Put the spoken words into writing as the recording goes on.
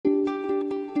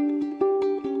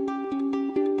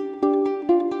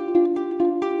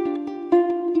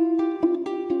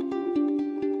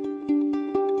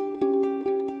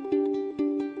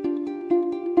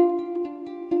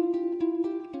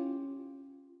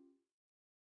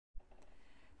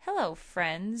Hello,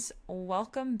 friends.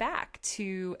 Welcome back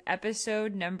to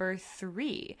episode number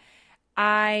 3.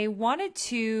 I wanted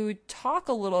to talk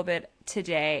a little bit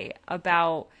today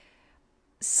about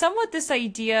somewhat this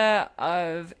idea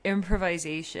of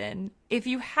improvisation. If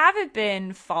you haven't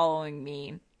been following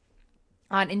me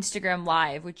on Instagram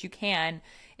Live, which you can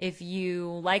if you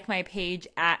like my page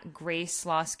at Grace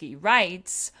Slosky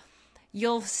Writes,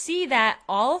 you'll see that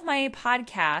all of my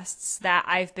podcasts that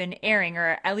I've been airing,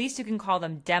 or at least you can call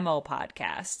them demo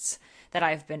podcasts that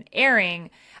I've been airing,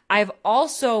 I've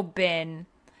also been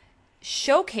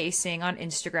showcasing on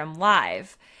Instagram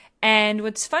Live. And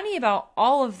what's funny about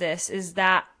all of this is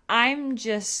that I'm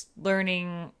just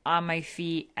learning on my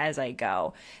feet as I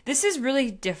go. This is really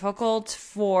difficult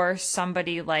for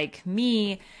somebody like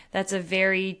me that's a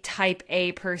very type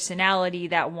A personality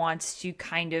that wants to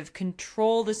kind of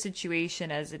control the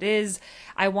situation as it is.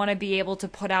 I want to be able to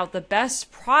put out the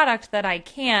best product that I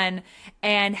can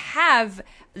and have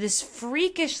this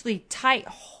freakishly tight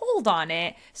hold on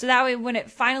it so that way when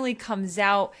it finally comes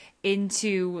out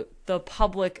into the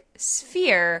public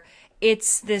sphere,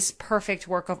 it's this perfect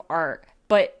work of art.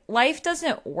 But life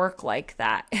doesn't work like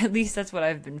that. At least that's what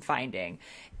I've been finding.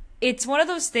 It's one of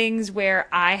those things where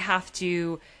I have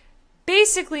to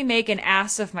basically make an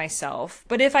ass of myself.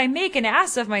 But if I make an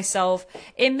ass of myself,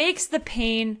 it makes the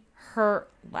pain hurt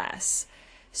less.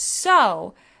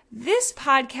 So this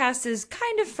podcast is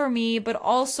kind of for me, but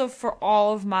also for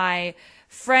all of my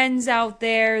friends out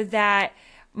there that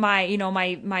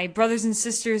my brothers and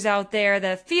sisters out there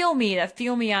that feel me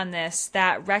on this,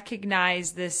 that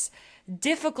recognize this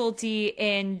difficulty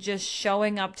in just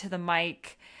showing up to the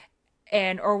mic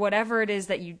or whatever it is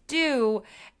that you do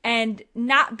and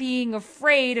not being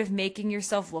afraid of making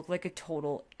yourself look like a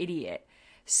total idiot.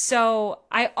 So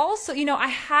I also, I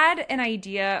had an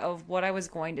idea of what I was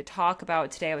going to talk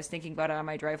about today. I was thinking about it on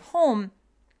my drive home.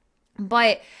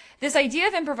 But this idea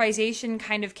of improvisation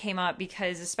kind of came up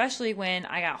because especially when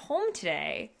I got home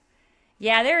today,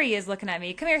 yeah, there he is looking at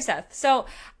me. Come here, Seth. So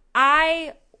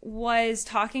I was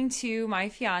talking to my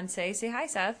fiance. Say hi,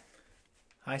 Seth.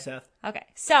 Hi, Seth. Okay.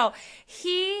 So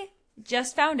he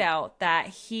just found out that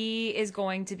he is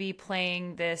going to be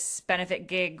playing this benefit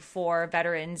gig for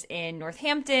veterans in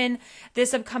Northampton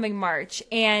this upcoming March.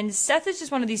 And Seth is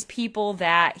just one of these people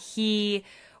that he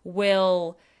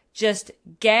will just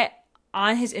get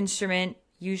on his instrument,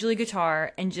 usually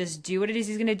guitar, and just do what it is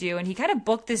he's going to do. And he kind of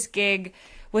booked this gig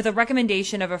with a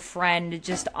recommendation of a friend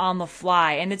just on the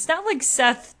fly. And it's not like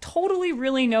Seth totally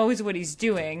really knows what he's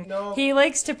doing. No. He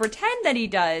likes to pretend that he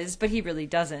does, but he really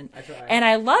doesn't. I try. And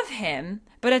I love him,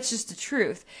 but it's just the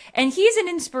truth. And he's an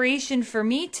inspiration for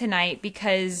me tonight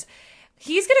because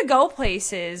he's going to go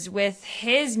places with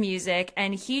his music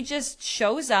and he just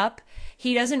shows up.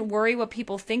 He doesn't worry what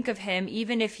people think of him,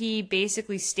 even if he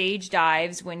basically stage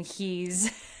dives when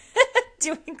he's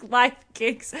doing live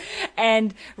gigs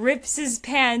and rips his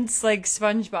pants like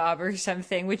SpongeBob or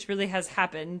something, which really has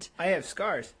happened. I have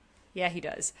scars. Yeah, he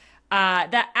does.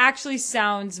 That actually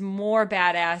sounds more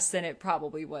badass than it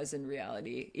probably was in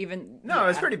reality. No,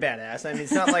 it's pretty badass. I mean,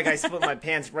 it's not like I split my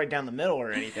pants right down the middle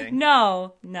or anything.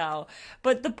 No.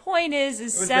 But the point is It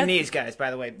was Seth... the knees, guys,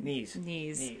 by the way. Knees.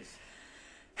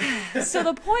 So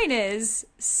the point is,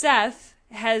 Seth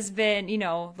has been,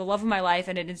 the love of my life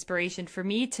and an inspiration for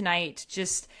me tonight.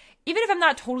 Just, even if I'm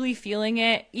not totally feeling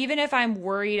it, even if I'm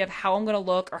worried of how I'm going to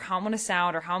look or how I'm going to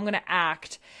sound or how I'm going to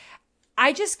act,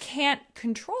 I just can't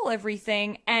control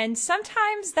everything. And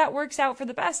sometimes that works out for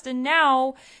the best. And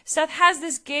now Seth has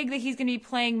this gig that he's going to be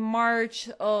playing March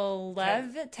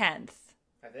 10th.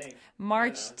 I think.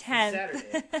 March 10th.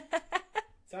 Saturday.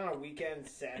 It's on a weekend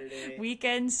Saturday.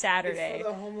 Saturday. It's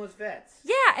for the homeless vets.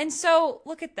 Yeah, and so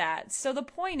look at that. So the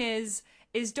point is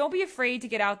don't be afraid to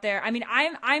get out there. I mean,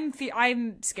 I'm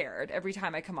scared every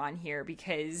time I come on here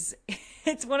because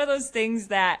it's one of those things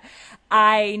that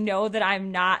I know that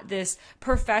I'm not this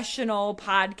professional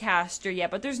podcaster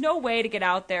yet, but there's no way to get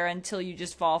out there until you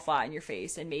just fall flat on your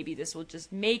face, and maybe this will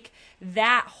just make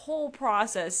that whole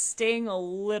process sting a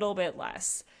little bit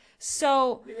less.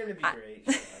 So You're gonna be great.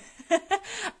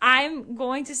 I'm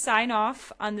going to sign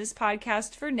off on this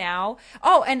podcast for now.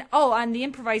 On the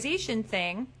improvisation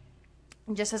thing,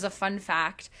 just as a fun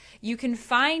fact, you can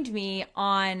find me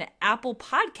on Apple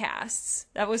Podcasts.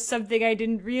 That was something I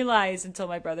didn't realize until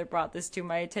my brother brought this to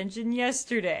my attention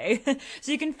yesterday.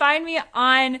 So you can find me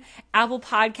on Apple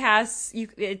Podcasts. You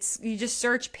just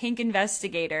search Pink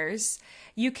Investigators.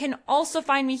 You can also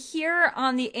find me here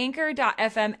on the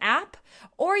Anchor.fm app,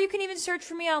 or you can even search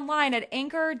for me online at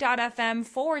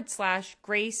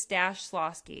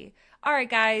anchor.fm/Grace-Slosky. All right,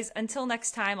 guys, until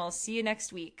next time, I'll see you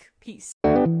next week. Peace.